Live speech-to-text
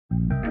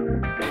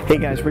Hey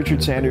guys,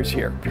 Richard Sanders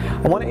here.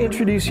 I want to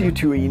introduce you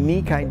to a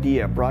unique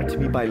idea brought to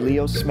me by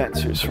Leo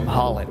Smetsers from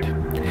Holland.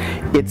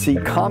 It's a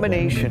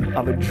combination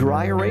of a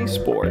dry erase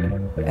board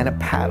and a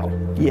paddle.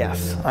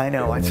 Yes, I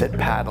know, I said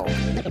paddle.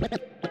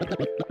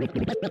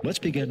 Let's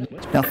begin.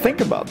 Now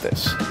think about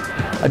this.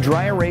 A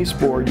dry erase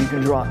board, you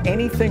can draw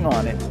anything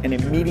on it and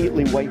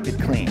immediately wipe it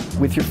clean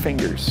with your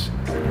fingers.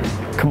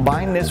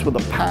 Combine this with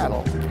a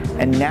paddle,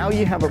 and now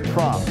you have a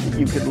prompt that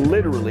you could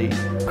literally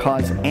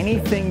cause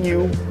anything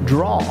you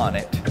draw on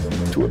it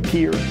to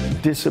appear,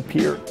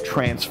 disappear,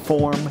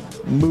 transform,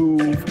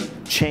 move,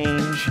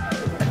 change.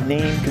 A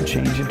name could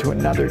change into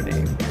another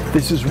name.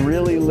 This is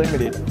really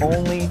limited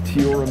only to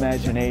your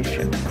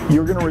imagination.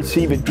 You're going to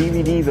receive a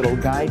DVD that'll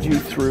guide you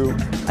through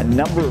a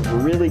number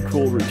of really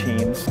cool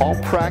routines, all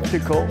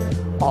practical,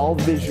 all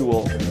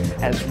visual,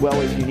 as well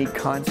as unique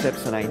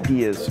concepts and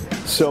ideas.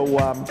 So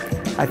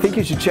I think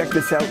you should check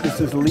this out. This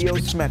is Leo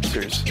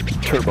Smetsers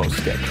Turbo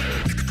Stick.